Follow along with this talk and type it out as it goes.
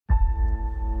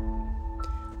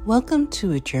Welcome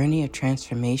to a journey of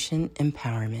transformation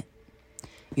empowerment.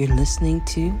 You're listening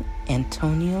to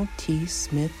Antonio T.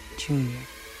 Smith Jr.,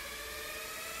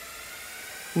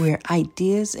 where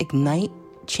ideas ignite,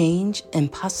 change,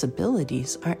 and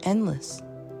possibilities are endless.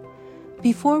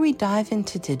 Before we dive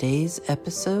into today's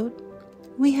episode,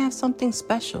 we have something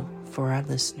special for our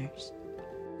listeners.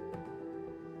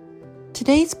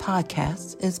 Today's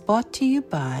podcast is brought to you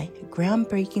by a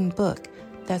groundbreaking book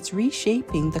that's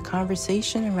reshaping the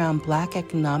conversation around Black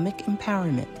economic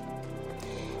empowerment.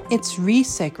 It's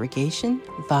Resegregation,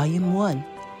 Volume 1,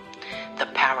 The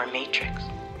Power Matrix,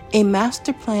 a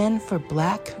master plan for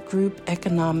Black group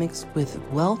economics with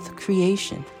wealth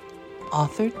creation,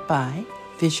 authored by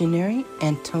visionary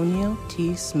Antonio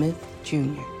T. Smith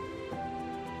Jr.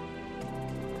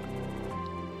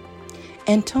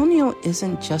 Antonio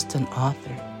isn't just an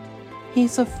author.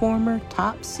 He's a former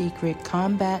top-secret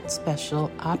combat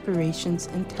special operations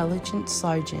intelligence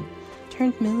sergeant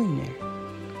turned millionaire.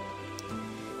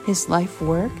 His life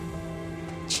work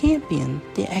championed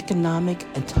the economic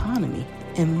autonomy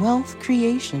and wealth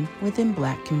creation within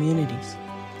Black communities.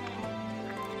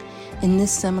 In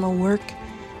this seminal work,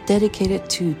 dedicated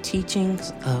to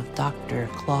teachings of Dr.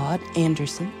 Claude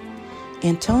Anderson,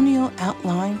 Antonio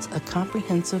outlines a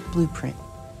comprehensive blueprint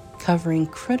covering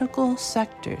critical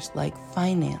sectors like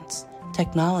finance,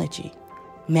 technology,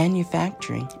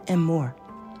 manufacturing, and more.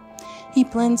 He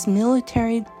blends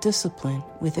military discipline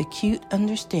with acute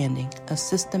understanding of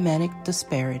systematic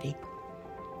disparity.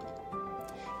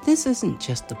 This isn't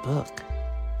just a book.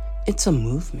 It's a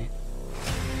movement,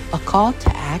 a call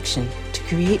to action to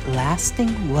create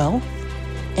lasting wealth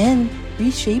and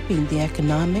reshaping the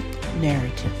economic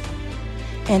narrative.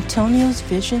 Antonio's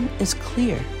vision is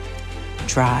clear.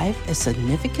 Drive a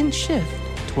significant shift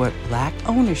toward Black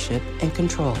ownership and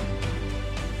control.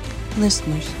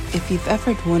 Listeners, if you've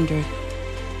ever wondered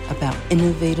about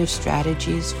innovative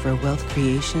strategies for wealth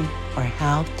creation or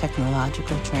how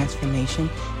technological transformation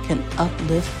can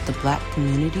uplift the Black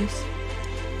communities,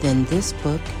 then this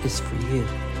book is for you.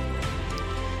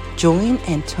 Join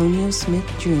Antonio Smith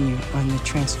Jr. on the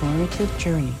transformative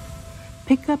journey.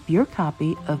 Pick up your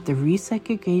copy of the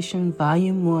Resegregation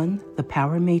Volume 1, The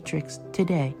Power Matrix,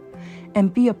 today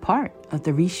and be a part of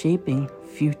the reshaping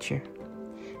future.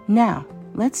 Now,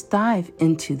 let's dive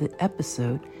into the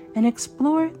episode and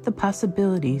explore the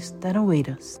possibilities that await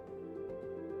us.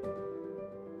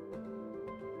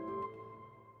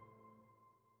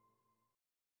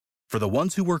 For the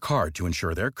ones who work hard to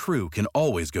ensure their crew can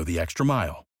always go the extra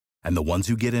mile, and the ones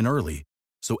who get in early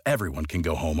so everyone can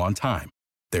go home on time,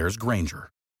 there's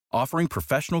Grainger, offering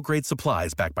professional-grade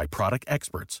supplies backed by product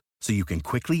experts so you can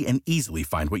quickly and easily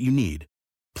find what you need.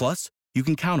 Plus, you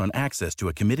can count on access to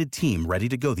a committed team ready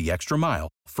to go the extra mile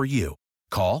for you.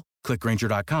 Call, click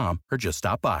Grainger.com, or just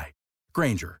stop by.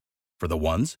 Grainger, for the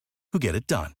ones who get it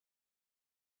done.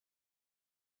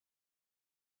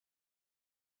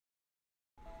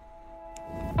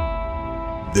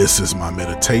 This is my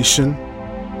meditation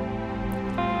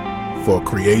for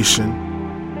creation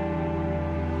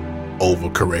over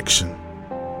correction,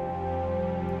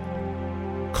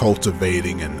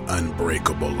 cultivating an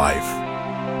unbreakable life.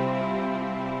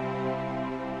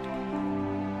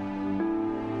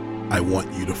 I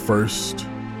want you to first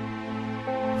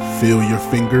feel your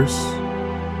fingers,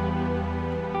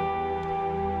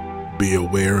 be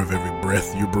aware of every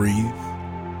breath you breathe,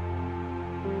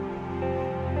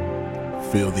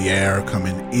 feel the air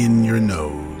coming in your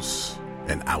nose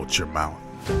and out your mouth.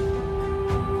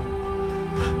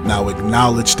 Now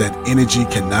acknowledge that energy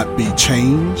cannot be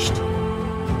changed,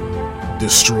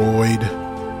 destroyed,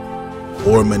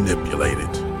 or manipulated.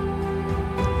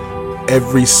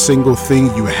 Every single thing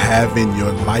you have in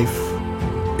your life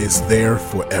is there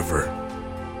forever.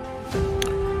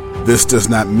 This does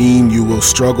not mean you will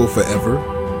struggle forever.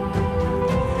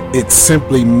 It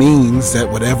simply means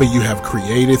that whatever you have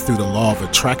created through the law of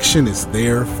attraction is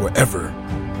there forever.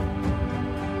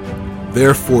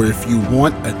 Therefore, if you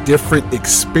want a different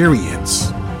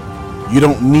experience, you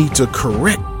don't need to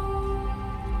correct,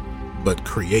 but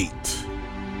create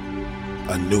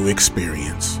a new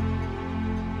experience.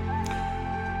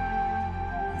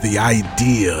 The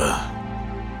idea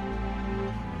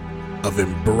of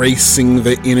embracing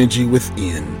the energy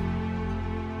within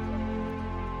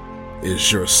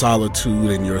is your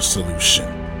solitude and your solution.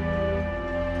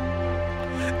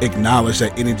 Acknowledge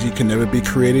that energy can never be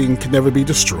created and can never be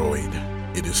destroyed.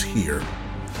 It is here.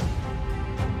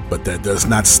 But that does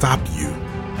not stop you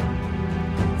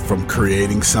from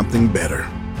creating something better.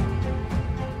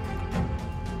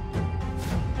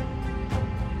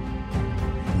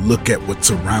 Look at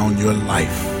what's around your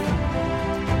life.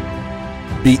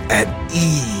 Be at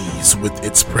ease with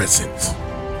its presence.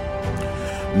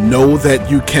 Know that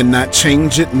you cannot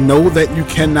change it. Know that you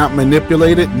cannot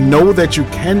manipulate it. Know that you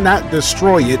cannot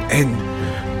destroy it, and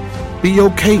be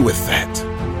okay with that.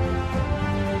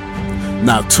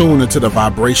 Now tune into the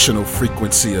vibrational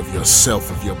frequency of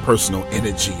yourself, of your personal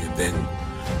energy, and then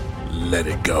let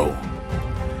it go.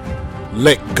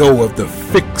 Let go of the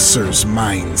fixer's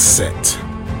mindset.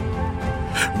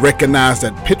 Recognize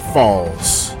that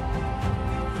pitfalls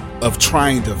of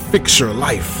trying to fix your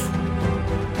life,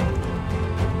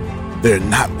 they're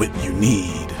not what you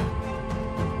need.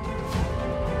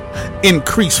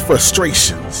 Increase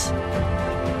frustrations,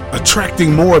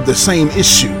 attracting more of the same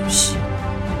issues,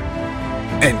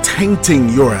 and tainting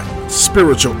your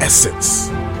spiritual essence.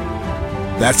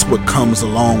 That's what comes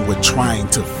along with trying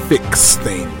to fix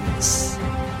things.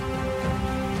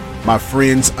 My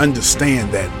friends,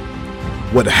 understand that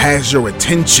what has your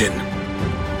attention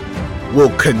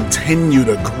will continue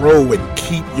to grow and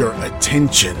keep your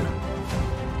attention.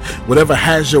 Whatever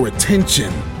has your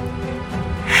attention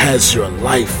has your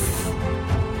life.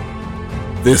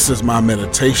 This is my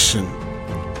meditation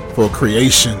for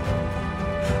creation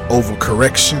over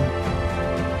correction.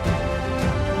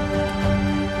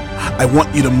 I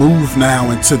want you to move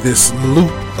now into this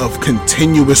loop of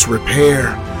continuous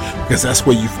repair, because that's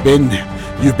where you've been.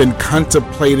 You've been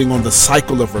contemplating on the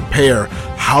cycle of repair.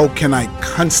 How can I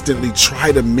constantly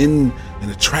try to mend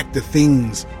and attract the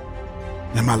things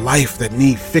in my life that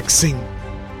need fixing?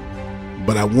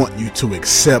 But I want you to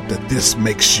accept that this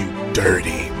makes you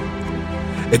dirty.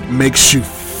 It makes you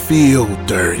feel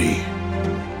dirty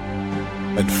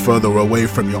and further away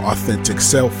from your authentic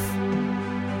self.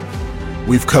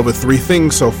 We've covered 3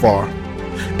 things so far.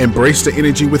 Embrace the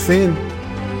energy within.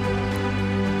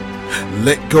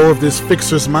 Let go of this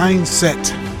fixer's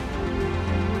mindset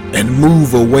and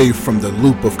move away from the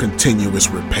loop of continuous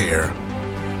repair.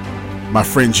 My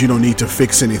friends, you don't need to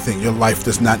fix anything. Your life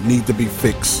does not need to be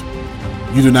fixed.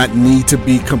 You do not need to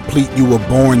be complete. You were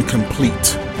born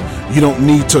complete. You don't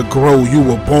need to grow. You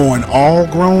were born all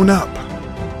grown up.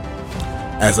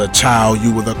 As a child,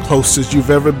 you were the closest you've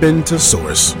ever been to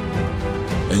Source.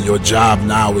 And your job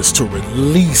now is to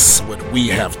release what we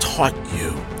have taught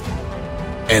you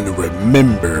and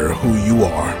remember who you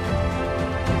are.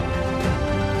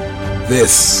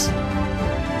 This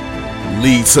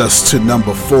leads us to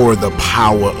number 4, the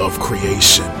power of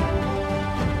creation.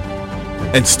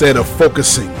 Instead of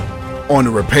focusing on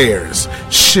repairs,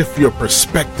 shift your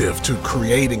perspective to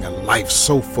creating a life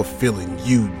so fulfilling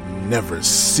you never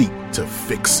seek to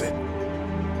fix it.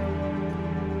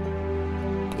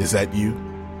 Is that you?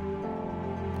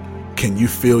 Can you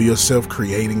feel yourself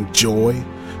creating joy,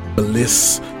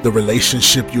 bliss, the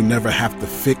relationship you never have to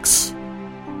fix,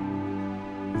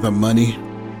 the money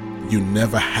you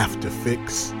never have to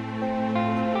fix,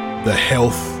 the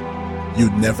health you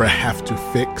never have to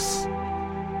fix?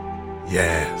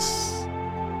 Yes.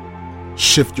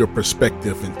 Shift your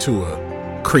perspective into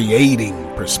a creating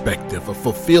perspective, a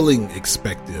fulfilling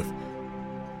perspective.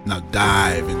 Now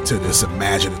dive into this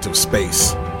imaginative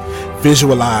space.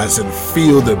 Visualize and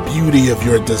feel the beauty of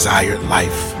your desired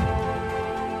life.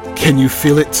 Can you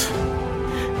feel it?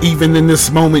 Even in this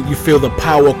moment, you feel the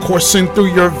power coursing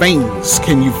through your veins.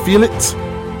 Can you feel it?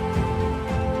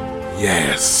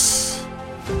 Yes.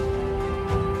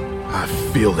 I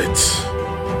feel it.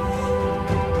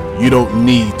 You don't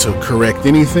need to correct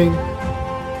anything.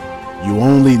 You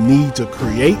only need to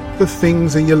create the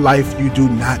things in your life you do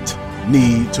not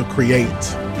need to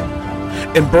create.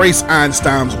 Embrace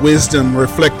Einstein's wisdom.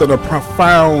 Reflect on a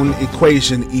profound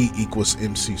equation, E equals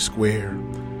MC squared.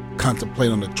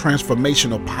 Contemplate on the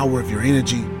transformational power of your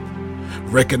energy.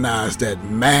 Recognize that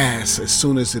mass, as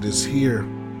soon as it is here,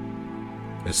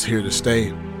 it's here to stay.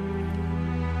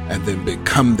 And then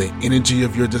become the energy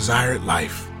of your desired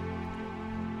life.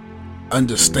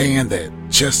 Understand that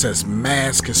just as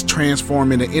mass can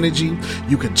transform into energy,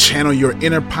 you can channel your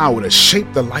inner power to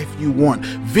shape the life you want.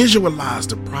 Visualize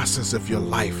the process of your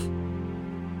life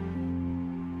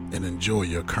and enjoy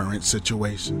your current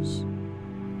situations.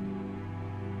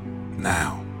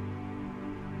 Now,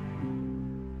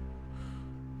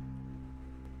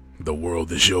 the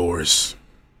world is yours.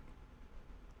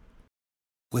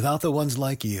 Without the ones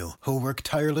like you, who work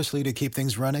tirelessly to keep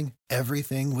things running,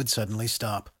 everything would suddenly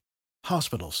stop.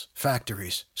 Hospitals,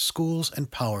 factories, schools,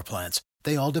 and power plants,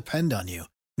 they all depend on you.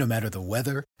 No matter the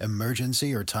weather,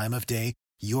 emergency, or time of day,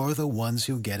 you're the ones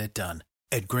who get it done.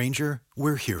 At Grainger,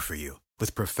 we're here for you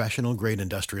with professional-grade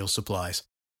industrial supplies.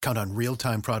 Count on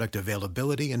real-time product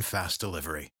availability and fast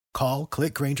delivery. Call,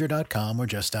 click Grainger.com, or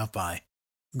just stop by.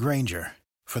 Grainger,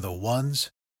 for the ones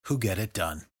who get it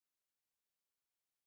done.